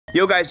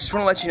Yo guys, just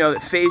want to let you know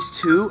that phase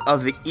 2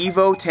 of the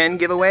Evo 10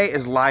 giveaway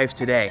is live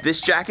today. This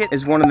jacket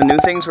is one of the new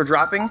things we're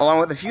dropping, along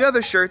with a few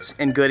other shirts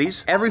and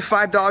goodies. Every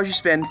 $5 you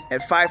spend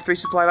at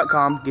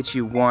 53supply.com gets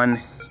you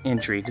 1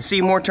 entry. To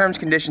see more terms,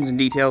 conditions, and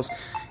details,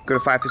 go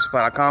to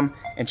 53supply.com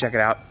and check it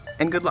out,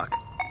 and good luck.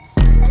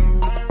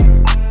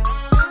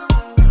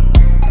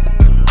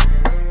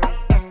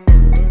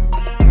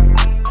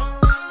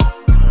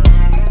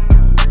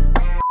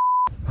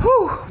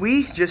 Whew,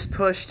 we just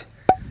pushed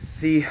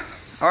the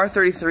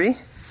R35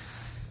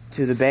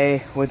 to the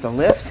bay with the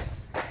lift,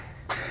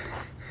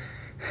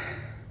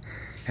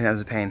 and that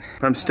was a pain.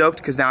 But I'm stoked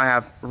because now I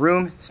have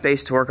room,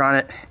 space to work on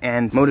it,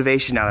 and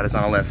motivation now that it's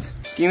on a lift.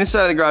 Getting this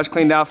side of the garage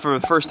cleaned out for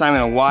the first time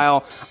in a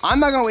while.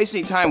 I'm not gonna waste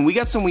any time. We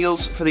got some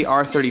wheels for the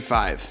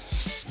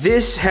R35.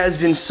 This has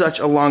been such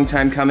a long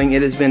time coming.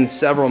 It has been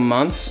several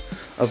months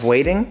of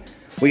waiting.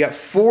 We got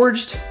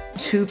forged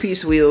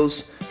 2-piece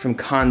wheels from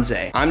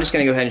Kansei. I'm just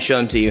gonna go ahead and show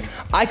them to you.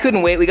 I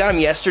couldn't wait, we got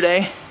them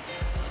yesterday.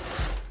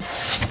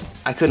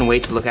 I couldn't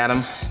wait to look at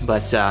them,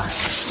 but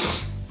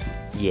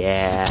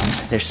yeah,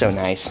 they're so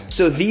nice.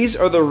 So these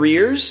are the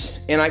rears,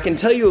 and I can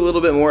tell you a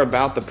little bit more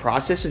about the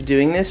process of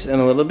doing this in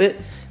a little bit,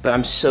 but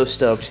I'm so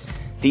stoked.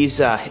 These,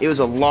 it was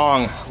a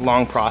long,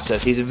 long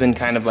process. These have been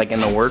kind of like in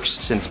the works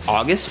since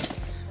August.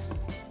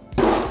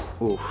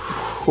 Ooh.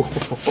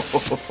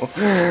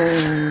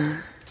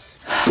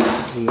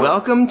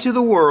 Welcome to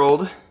the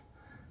world,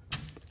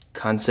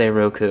 Kansei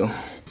Roku.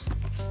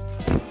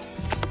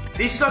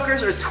 These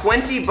suckers are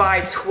 20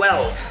 by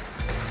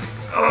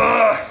 12.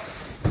 Ugh.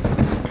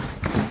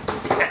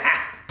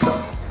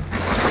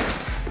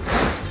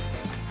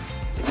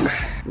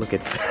 Look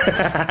at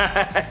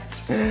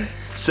that.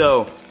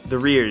 So, the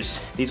rears.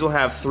 These will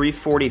have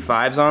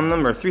 345s on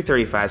them, or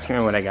 335s, can't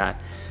remember what I got.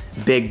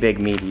 Big, big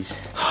meaties.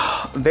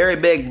 Very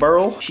big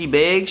burl. She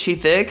big, she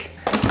thick.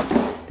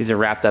 These are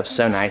wrapped up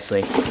so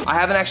nicely. I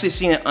haven't actually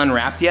seen it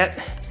unwrapped yet.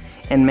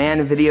 And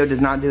man, video does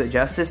not do it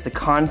justice. The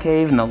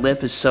concave and the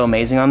lip is so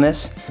amazing on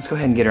this. Let's go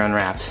ahead and get her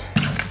unwrapped.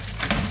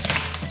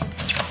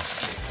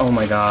 Oh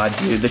my God,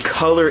 dude, the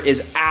color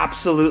is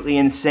absolutely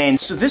insane.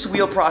 So this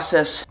wheel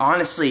process,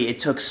 honestly, it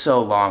took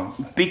so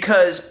long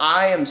because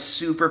I am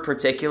super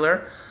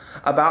particular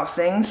about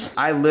things.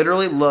 I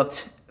literally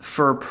looked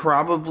for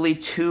probably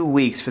 2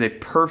 weeks for the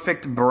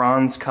perfect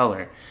bronze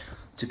color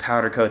to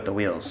powder coat the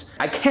wheels.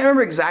 I can't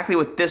remember exactly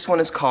what this one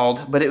is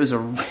called, but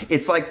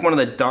it's like one of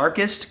the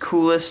darkest,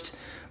 coolest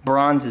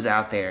bronzes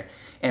out there.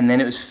 And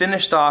then it was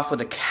finished off with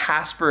a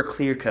Casper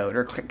clear coat,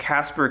 or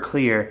Casper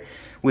clear,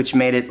 which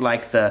made it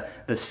like the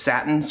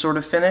satin sort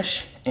of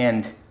finish,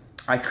 and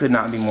I could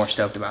not be more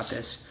stoked about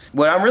this.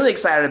 What I'm really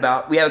excited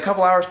about, we have a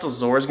couple hours till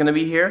Zora's gonna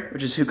be here,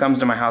 which is who comes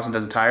to my house and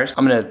does the tires.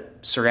 I'm gonna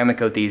ceramic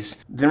coat these.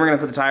 Then we're gonna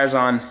put the tires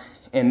on,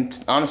 and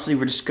honestly,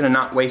 we're just gonna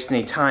not waste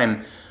any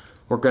time.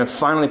 We're gonna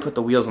finally put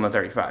the wheels on the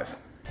 35.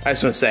 I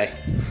just wanna say,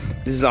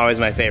 this is always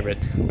my favorite.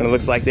 When it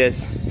looks like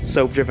this,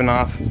 soap dripping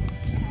off.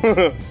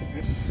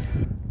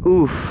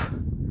 Oof,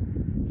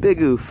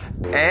 big oof.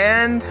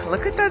 And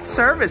look at that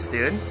service,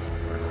 dude.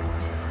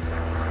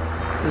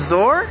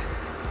 Zor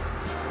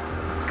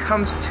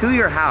comes to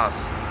your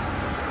house.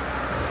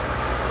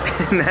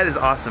 And that is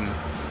awesome.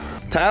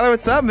 Tyler,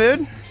 what's up, dude? What's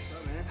up,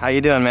 man? How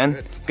you doing,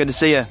 man? Good to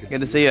see you,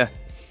 good to see you.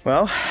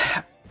 Well,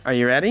 are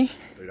you ready?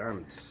 Dude,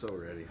 I'm so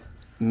ready.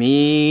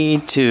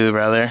 Me too,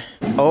 brother.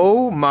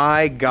 Oh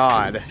my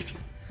God.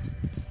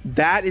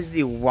 That is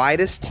the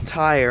widest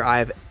tire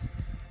I've,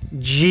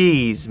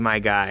 jeez, my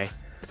guy.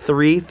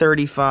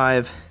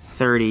 335,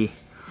 30,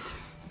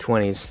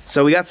 20s.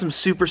 So we got some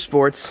Super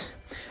Sports.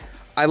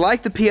 I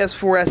like the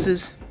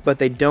PS4S's, but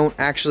they don't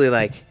actually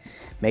like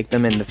make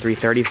them into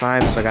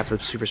 335, so I got the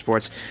Super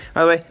Sports.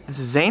 By the way, this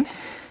is Zane.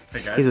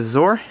 Hey guys. He's with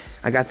Zor.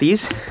 I got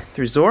these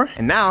through Zor,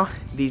 and now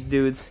these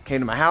dudes came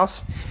to my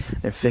house.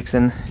 They're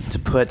fixing to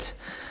put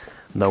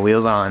the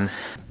wheels on.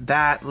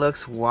 That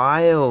looks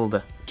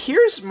wild.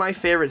 Here's my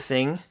favorite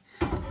thing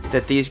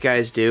that these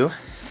guys do.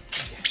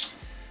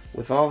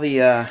 With all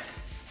the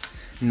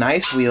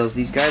nice wheels,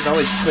 these guys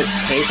always put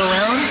tape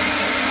around.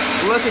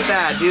 Look at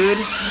that, dude.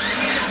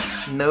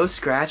 No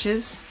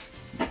scratches.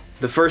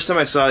 The first time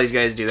I saw these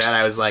guys do that,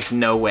 I was like,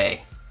 no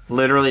way.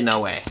 Literally no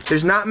way.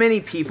 There's not many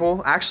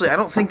people, actually I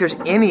don't think there's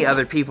any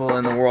other people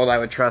in the world I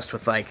would trust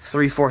with like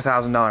 $3,000,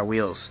 $4,000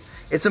 wheels.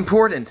 It's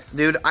important,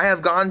 dude. I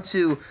have gone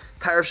to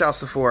tire shops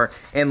before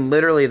and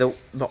literally the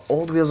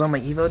old wheels on my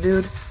Evo,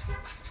 dude,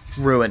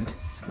 ruined.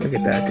 Look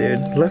at that,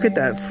 dude. Look at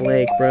that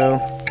flake, bro.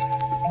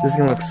 This is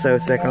gonna look so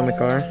sick on the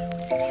car.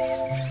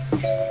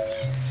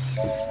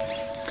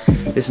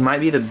 This might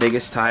be the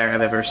biggest tire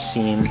I've ever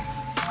seen.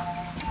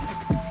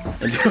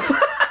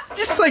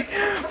 Just like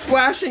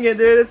flashing it,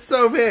 dude. It's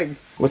so big.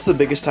 What's the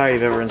biggest tire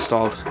you've ever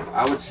installed?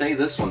 I would say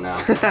this one now.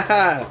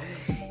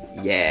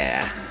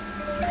 Yeah.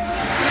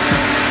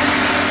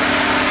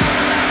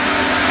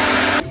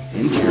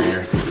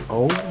 Interior.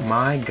 Oh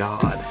my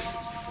God.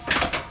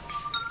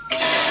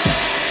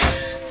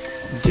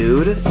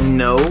 Dude,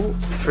 no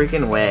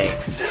freaking way.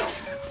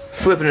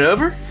 Flipping it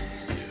over.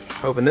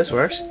 Hoping this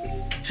works.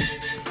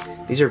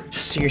 These are,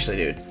 seriously,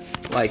 dude.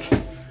 Like,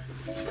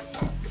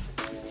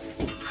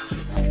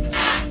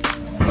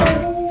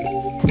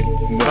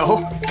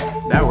 well,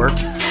 that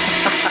worked.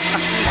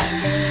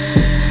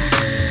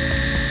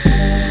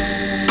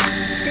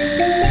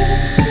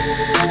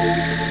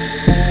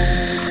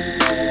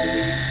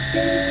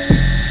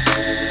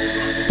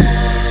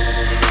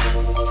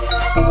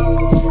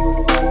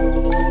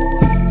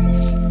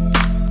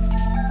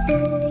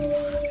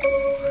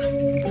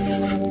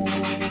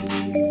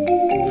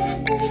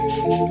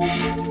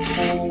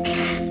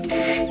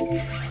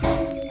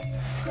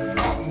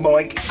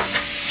 Boink.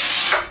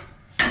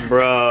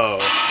 Bro.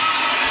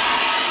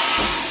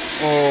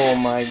 Oh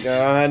my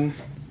god.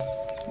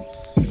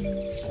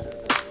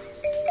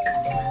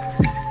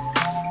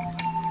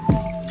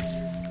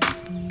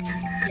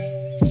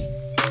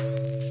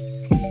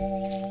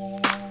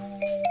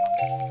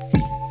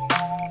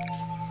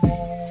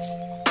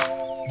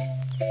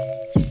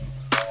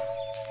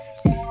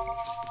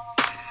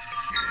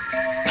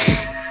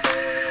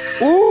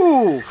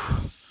 Ooh!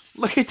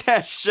 Look at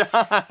that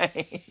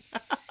shine!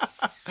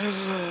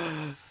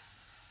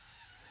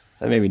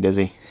 That made me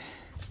dizzy.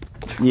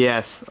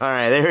 Yes. All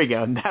right, there we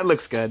go. That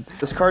looks good.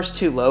 This car's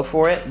too low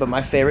for it, but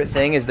my favorite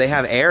thing is they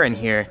have air in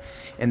here,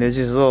 and there's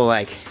these little,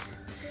 like,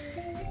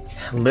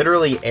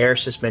 literally air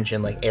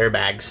suspension, like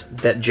airbags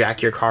that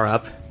jack your car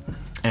up,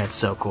 and it's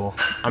so cool.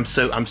 I'm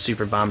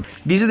super bummed.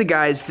 These are the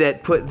guys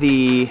that put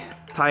the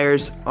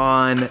tires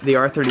on the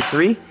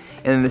R35 and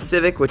then the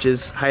Civic, which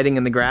is hiding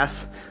in the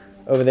grass.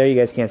 Over there, you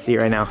guys can't see it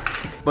right now.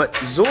 But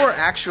Zor,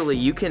 actually,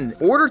 you can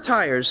order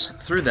tires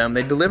through them.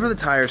 They deliver the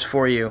tires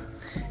for you,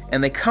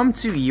 and they come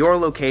to your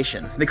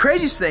location. The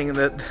craziest thing,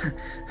 the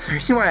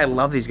reason why I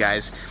love these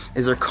guys,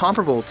 is they're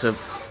comparable to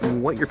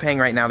what you're paying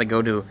right now to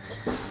go to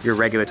your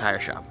regular tire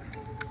shop.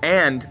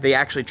 And they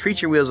actually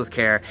treat your wheels with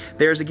care.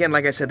 There's, again,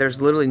 like I said,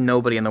 there's literally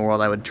nobody in the world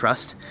I would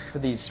trust for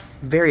these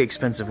very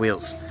expensive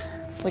wheels.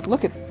 Like,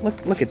 look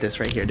at this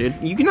right here, dude.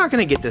 You're not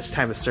gonna get this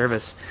type of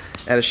service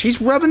at a...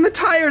 She's rubbing the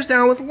tires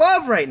down with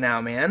love right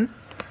now, man.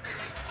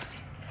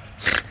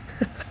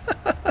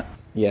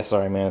 Yeah,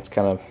 sorry, man. It's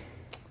kind of...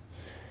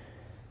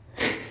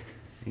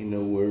 Ain't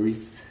no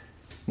worries.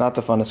 Not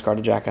the funnest car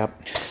to jack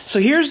up. So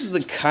here's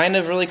the kind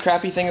of really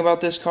crappy thing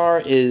about this car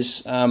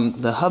is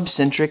the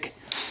hub-centric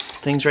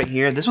things right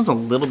here. This one's a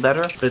little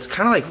better, but it's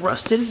kind of like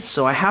rusted.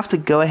 So I have to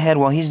go ahead,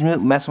 while he's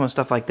messing with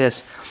stuff like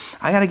this,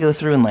 I gotta go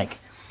through and like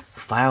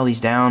file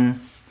these down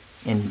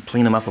and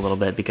clean them up a little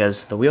bit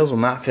because the wheels will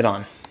not fit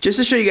on. Just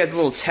to show you guys a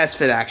little test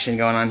fit action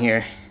going on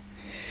here.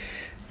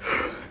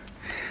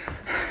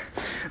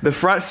 The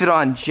front fit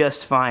on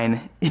just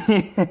fine,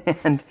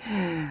 and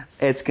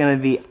it's gonna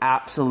be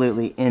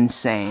absolutely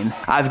insane.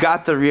 I've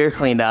got the rear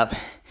cleaned up.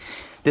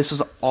 This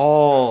was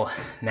all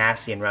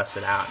nasty and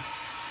rusted out,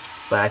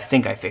 but I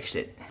think I fixed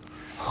it.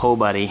 Oh,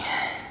 buddy.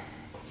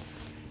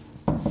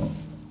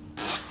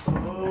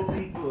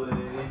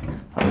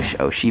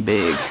 Oh, she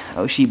big.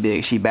 Oh, she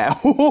big. She bad.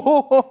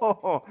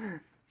 Yo!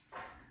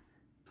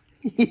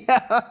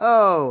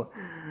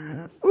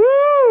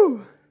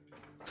 Woo!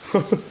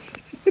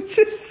 It's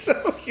just so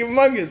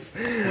humongous.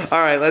 All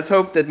right, let's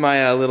hope that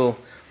my little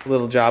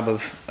job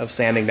of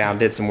sanding down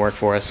did some work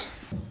for us.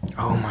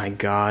 Oh my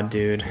god,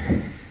 dude.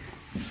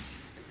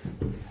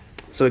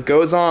 So it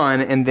goes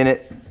on, and then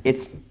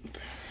it's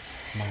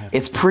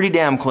pretty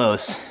damn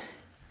close.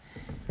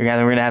 We're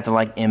gonna have to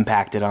like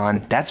impact it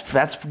on. That's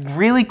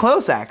really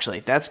close, actually.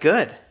 That's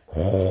good.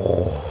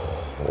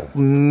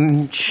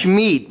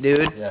 Schmeat,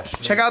 dude. Yeah,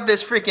 Schmeat. Check out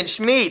this freaking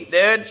Schmeat,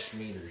 dude.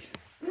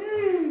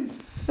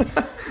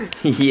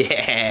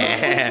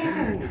 Yeah.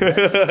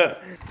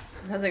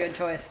 That's a good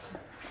choice.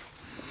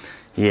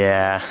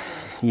 Yeah,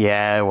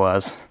 it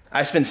was.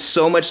 I spent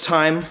so much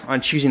time on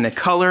choosing the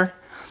color.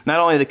 Not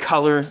only the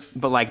color,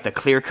 but like the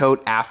clear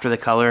coat after the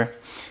color.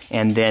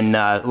 And then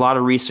a lot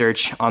of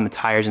research on the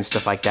tires and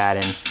stuff like that,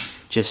 and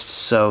just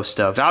so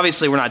stoked.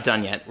 Obviously, we're not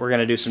done yet. We're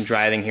gonna do some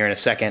driving here in a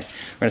second.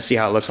 We're gonna see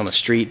how it looks on the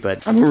street,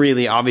 but I'm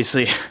really,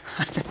 obviously,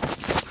 I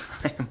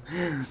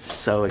am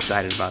so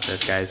excited about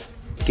this, guys.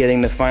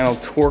 Getting the final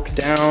torque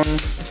down.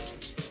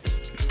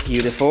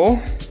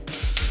 Beautiful.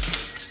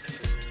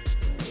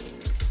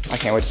 I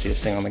can't wait to see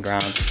this thing on the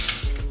ground.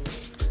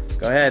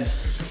 Go ahead.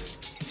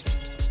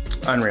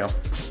 Unreal.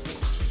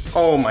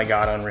 Oh my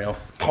god, unreal.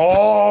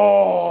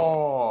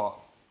 Oh!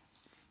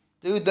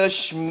 Dude,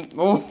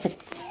 oh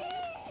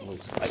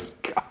my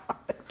god,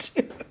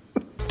 dude.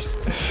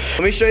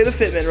 Let me show you the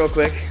fitment real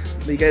quick.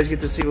 You guys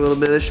get to see a little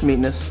bit of the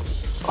schmeatness.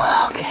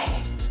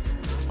 Okay.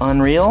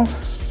 Unreal.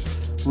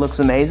 Looks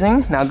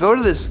amazing. Now go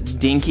to this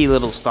dinky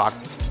little stock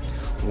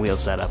wheel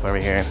setup over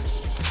here.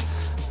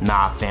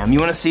 Nah, fam. You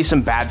want to see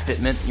some bad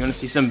fitment? You want to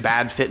see some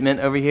bad fitment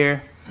over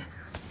here?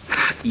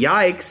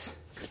 Yikes.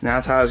 Now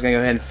that's how I was going to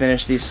go ahead and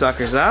finish these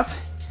suckers up.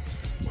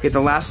 Get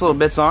the last little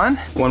bits on.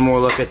 One more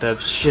look at the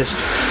just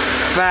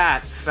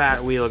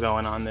fat wheel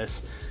going on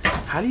this.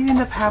 How do you end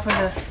up having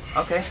to...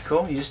 Okay,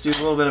 cool. You just do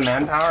a little bit of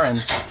manpower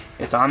and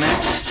it's on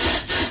there.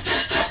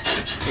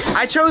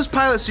 I chose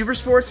Pilot Super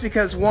Sports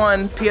because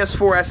 1,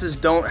 PS4S's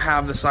don't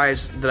have the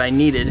size that I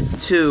needed.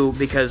 2,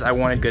 because I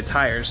wanted good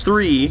tires.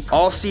 3,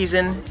 all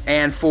season,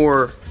 and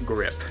 4,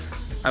 grip.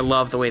 I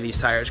love the way these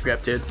tires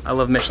grip, dude. I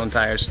love Michelin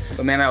tires.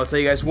 But man, I will tell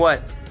you guys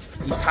what,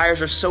 these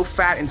tires are so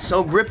fat and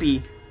so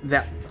grippy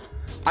that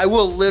I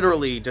will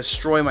literally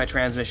destroy my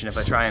transmission if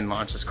I try and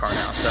launch this car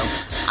now. So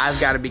I've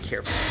got to be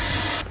careful.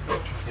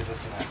 Get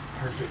this in that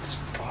perfect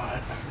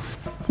spot.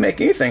 Make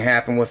anything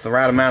happen with the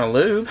right amount of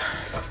lube.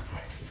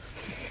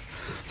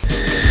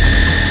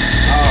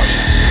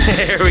 Oh,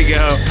 There we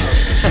go.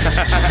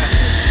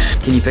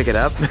 Can you pick it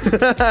up?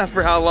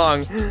 For how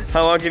long?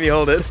 How long can you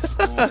hold it?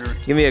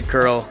 Give me a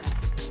curl.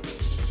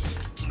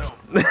 No.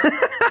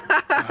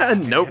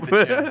 Nope.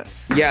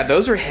 Yeah,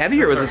 those are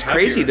heavier. Those it's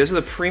crazy. Those are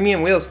the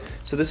premium wheels.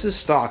 So this is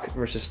stock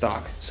versus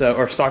stock. So,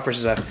 or stock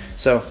versus F.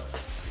 So,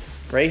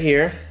 right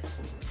here,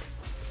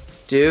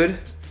 dude,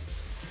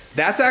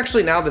 that's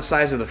actually now the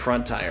size of the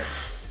front tire,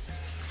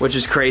 which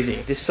is crazy.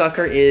 This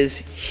sucker is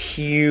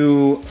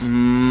humongous.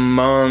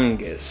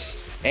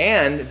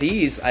 And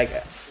these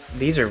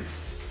are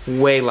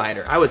way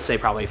lighter. I would say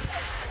probably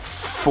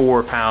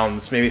 4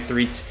 pounds,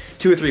 maybe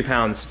 2 or 3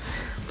 pounds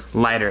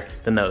lighter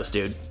than those,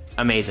 dude.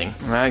 Amazing.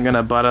 All right, I'm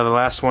gonna butter the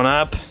last one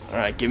up. All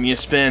right, give me a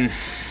spin.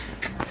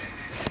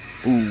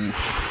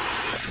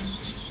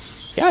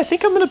 Oof. Yeah, I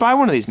think I'm gonna buy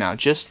one of these now,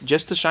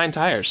 just to shine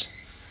tires.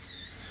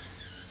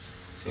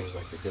 seems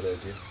like a good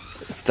idea.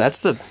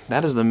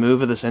 That is the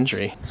move of the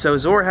century. So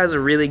Zor has a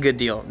really good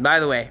deal. By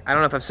the way, I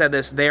don't know if I've said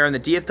this, they are in the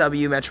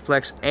DFW,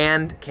 Metroplex,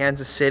 and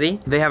Kansas City.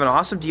 They have an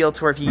awesome deal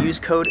to where if you use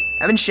code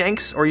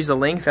Shanks or use the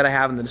link that I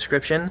have in the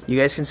description, you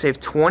guys can save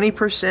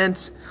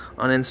 20%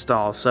 on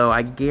install. So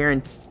I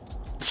guarantee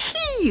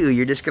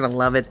you're just gonna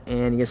love it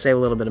and you're gonna save a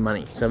little bit of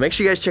money. So make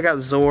sure you guys check out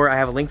Zor. I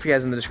have a link for you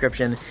guys in the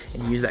description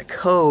and use that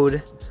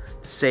code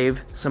to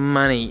save some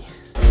money.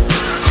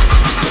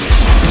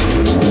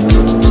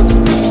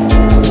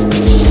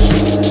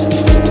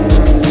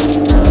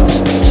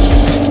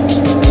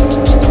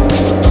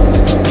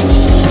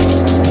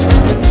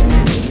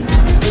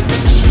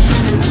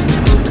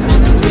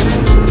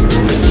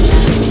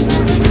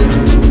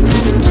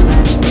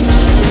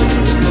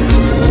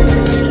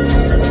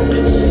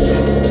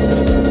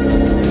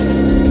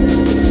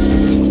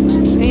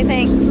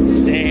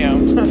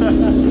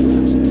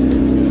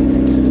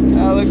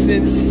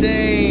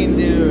 Insane,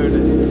 dude.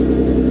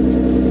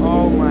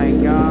 Oh my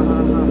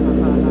god.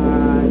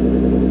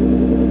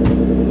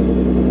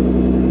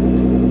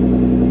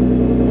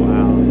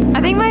 Wow.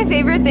 I think my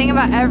favorite thing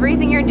about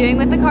everything you're doing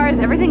with the car is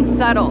everything's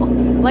subtle.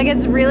 Like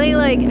it's really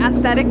like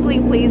aesthetically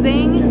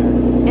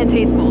pleasing and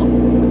tasteful.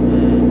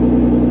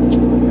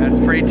 That's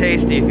pretty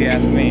tasty if you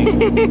ask me.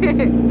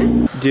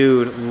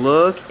 Dude,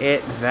 look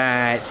at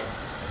that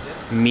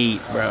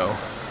meat, bro.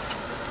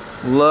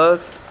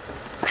 Look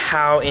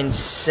how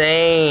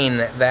insane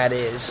that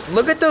is.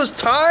 Look at those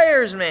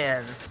tires,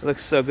 man. It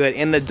looks so good.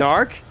 In the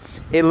dark,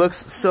 it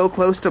looks so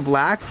close to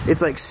black.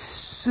 It's like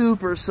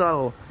super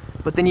subtle.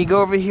 But then you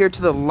go over here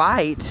to the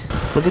light.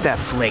 Look at that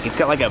flake. It's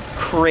got like a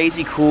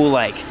crazy cool,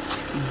 like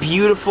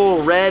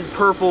beautiful red,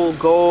 purple,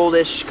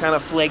 goldish kind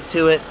of flake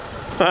to it.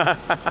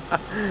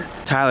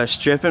 Tyler's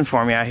stripping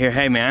for me out here.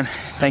 Hey man,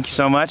 thank you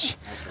so much.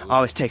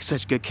 Always take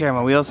such good care of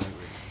my wheels.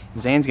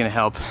 Zane's gonna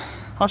help.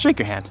 I'll shake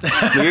your hand.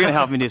 But you're gonna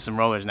help me do some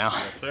rollers now.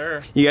 Yes,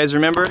 sir. You guys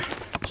remember,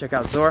 check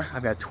out Zor.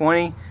 I've got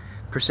 20%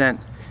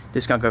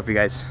 discount code for you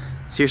guys.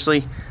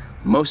 Seriously,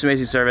 most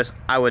amazing service.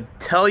 I would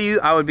tell you,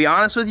 I would be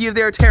honest with you if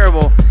they were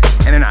terrible,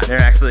 and they're not. They're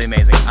actually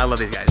amazing. I love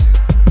these guys.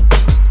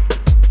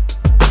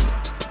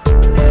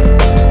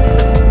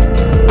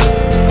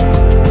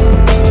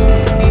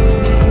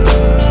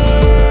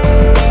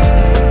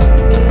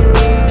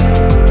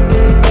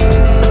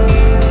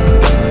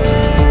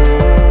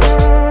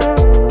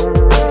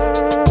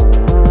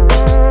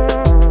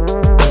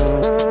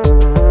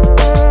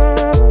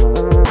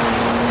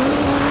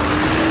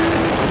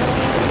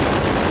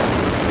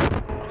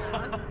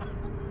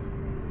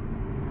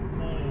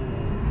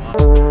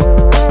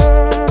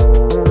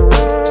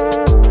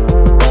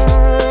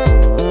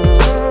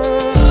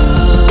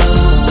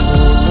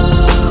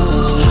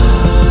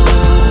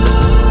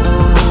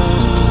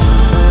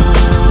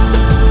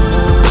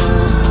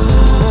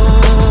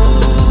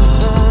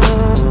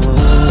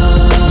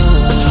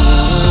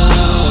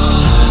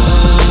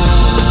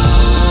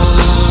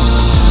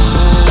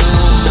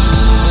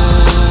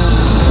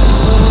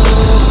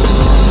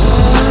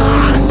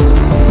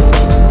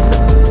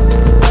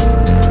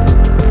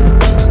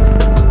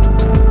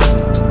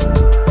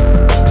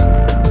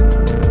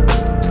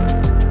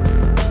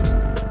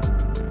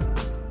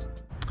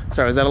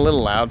 Sorry, was that a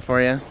little loud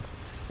for you?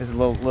 Just a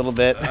little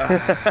bit.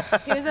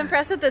 He was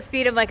impressed with the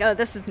speed of like, oh,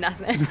 this is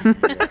nothing. I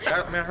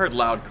mean, I heard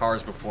loud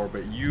cars before,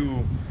 but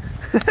you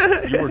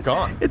were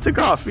gone. It took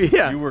off,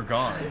 yeah. You were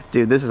gone.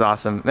 Dude, this is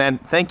awesome. Man,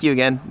 thank you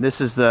again.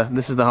 This is the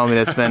homie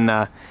that's been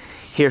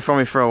here for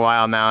me for a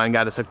while now and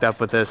got us hooked up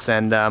with this,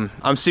 and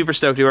I'm super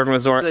stoked to be working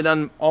with Zora. They've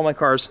done all my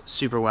cars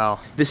super well.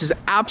 This is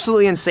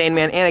absolutely insane,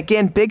 man, and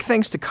again, big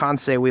thanks to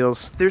Kansei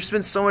Wheels. There's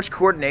been so much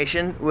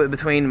coordination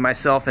between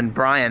myself and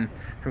Bryan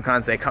from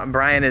Kansei.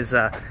 Bryan is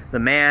the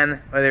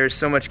man. There's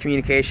so much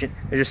communication.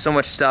 There's just so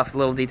much stuff,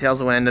 little details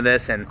that went into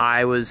this, and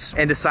I was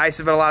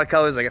indecisive about a lot of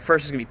colors. Like at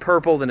first it's gonna be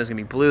purple, then it's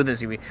gonna be blue, then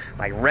it's gonna be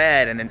like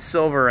red, and then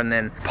silver, and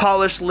then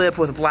polished lip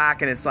with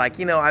black, and it's like,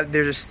 you know,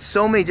 there's just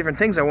so many different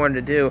things I wanted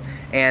to do,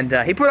 and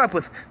he put up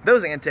with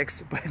those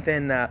antics, but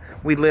then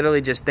we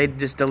literally they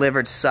just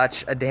delivered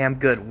such a damn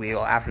good wheel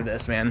after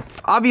this, man.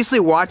 Obviously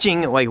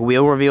watching like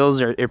wheel reveals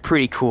are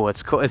pretty cool.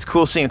 It's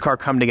cool seeing a car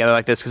come together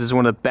like this, because it's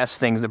one of the best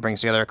things that brings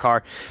together a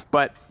car.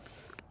 But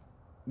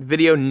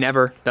video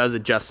never does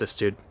it justice,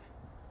 dude.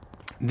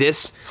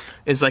 This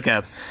is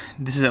at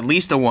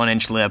least a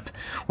 1-inch lip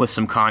with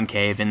some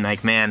concave, and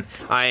like, man,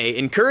 I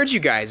encourage you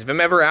guys, if I'm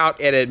ever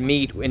out at a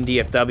meet in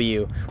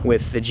DFW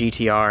with the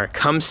GTR,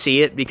 come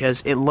see it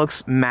because it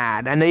looks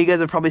mad. I know you guys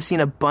have probably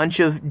seen a bunch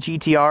of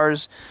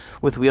GTRs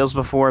with wheels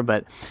before,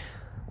 but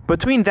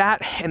between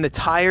that and the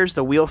tires,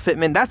 the wheel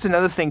fitment, that's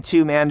another thing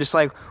too, man. Just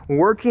like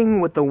working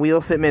with the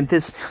wheel fitment,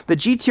 the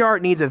GTR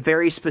needs a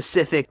very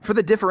specific, for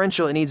the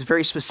differential, it needs a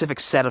very specific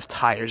set of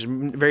tires,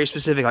 very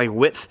specific like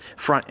width,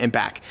 front and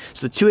back.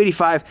 So the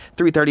 285,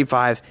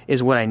 335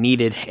 is what I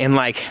needed. And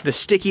like the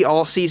sticky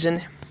all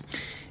season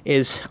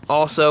is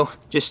also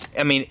just,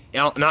 I mean,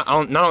 not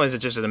only is it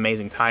just an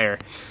amazing tire,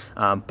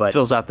 but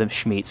fills out the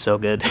schmeat so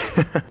good.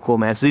 Cool,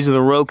 man. So these are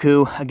the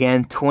Roku,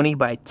 again, 20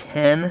 by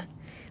 10.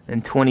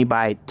 And 20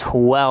 by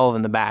 12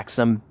 in the back.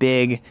 Some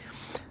big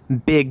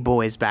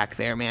boys back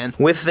there, man.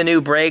 With the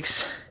new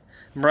brakes,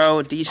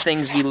 bro, these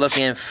things be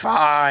looking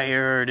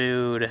fire,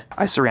 dude.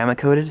 I ceramic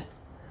coated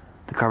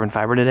the carbon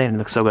fiber today and it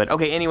looks so good.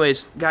 Okay,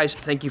 anyways, guys,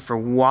 thank you for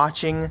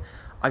watching.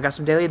 I got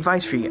some daily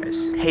advice for you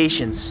guys.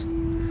 Patience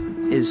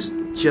is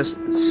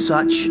just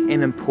such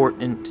an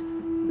important,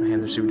 my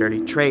hands are super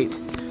dirty, trait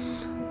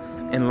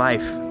in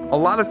life. A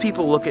lot of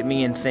people look at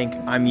me and think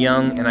I'm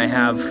young and I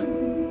have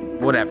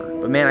whatever.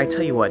 But man, I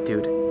tell you what,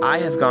 dude, I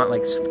have gone,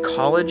 like,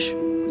 college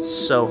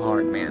so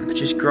hard, man.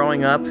 Just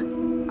growing up,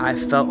 I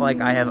felt like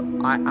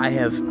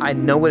I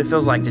know what it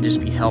feels like to just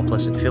be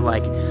helpless and feel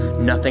like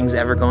nothing's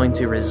ever going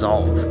to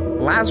resolve.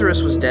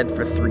 Lazarus was dead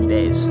for 3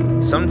 days.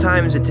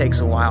 Sometimes it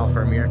takes a while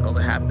for a miracle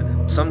to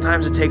happen.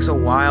 Sometimes it takes a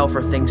while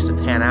for things to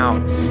pan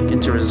out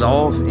and to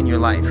resolve in your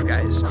life,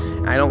 guys.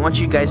 I don't want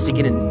you guys to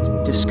get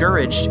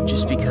discouraged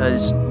just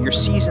because your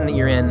season that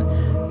you're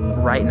in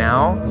right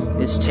now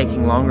is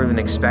taking longer than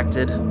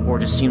expected or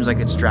just seems like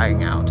it's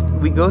dragging out.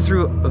 We go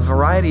through a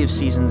variety of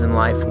seasons in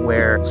life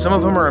where some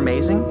of them are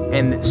amazing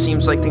and it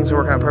seems like things are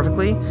working out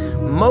perfectly.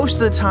 Most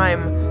of the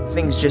time,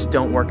 things just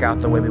don't work out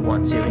the way we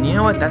want to. And you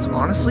know what? That's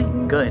honestly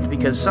good,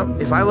 because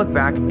if I look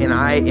back and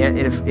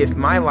if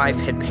my life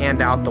had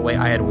panned out the way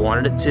I had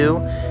wanted it to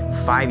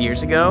 5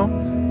 years ago,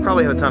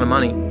 probably have a ton of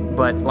money.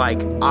 But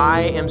like,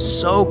 I am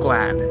so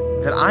glad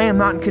that I am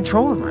not in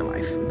control of my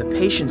life. The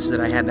patience that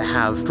I had to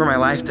have for my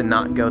life to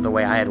not go the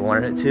way I had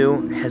wanted it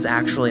to has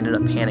actually ended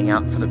up panning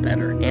out for the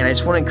better. And I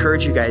just want to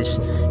encourage you guys,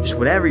 just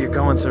whatever you're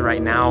going through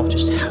right now,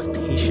 just have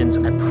patience.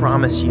 I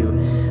promise you,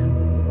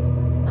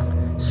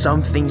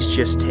 some things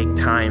just take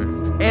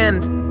time.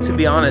 And to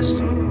be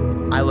honest,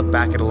 I look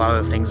back at a lot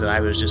of the things that I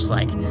was just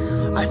like,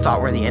 I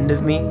thought were the end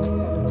of me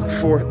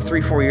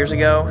 3-4 years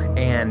ago,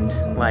 and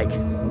like,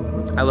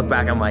 I look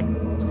back, I'm like,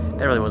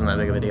 that really wasn't that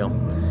big of a deal.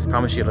 I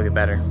promise you it'll get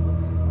better.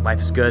 Life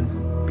is good.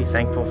 Be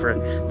thankful for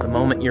the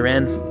moment you're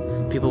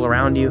in, people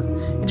around you,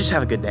 and just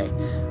have a good day.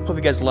 Hope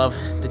you guys love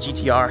the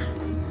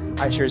GTR.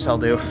 I sure as hell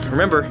do.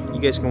 Remember, you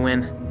guys can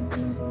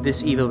win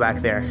this Evo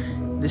back there.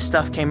 This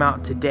stuff came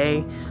out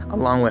today,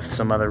 along with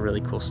some other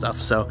really cool stuff,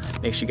 so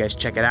make sure you guys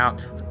check it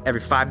out.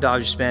 Every $5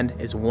 you spend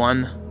is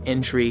 1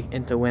 entry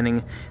into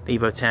winning the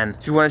Evo 10.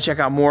 If you want to check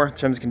out more,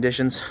 terms and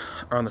conditions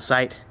are on the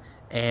site.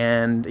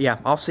 And yeah,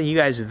 I'll see you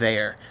guys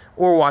there,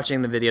 or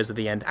watching the videos at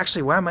the end.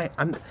 Actually, why am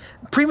I'm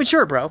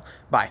premature, bro.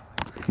 Bye.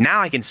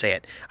 Now I can say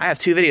it. I have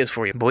 2 videos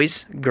for you.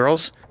 Boys,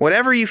 girls,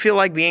 whatever you feel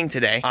like being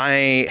today,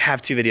 I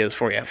have 2 videos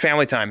for you.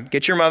 Family time.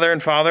 Get your mother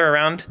and father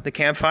around the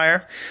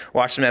campfire.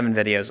 Watch some Evan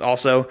videos.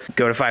 Also,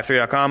 go to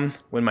 53.com,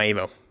 win my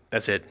Evo.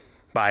 That's it.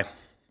 Bye.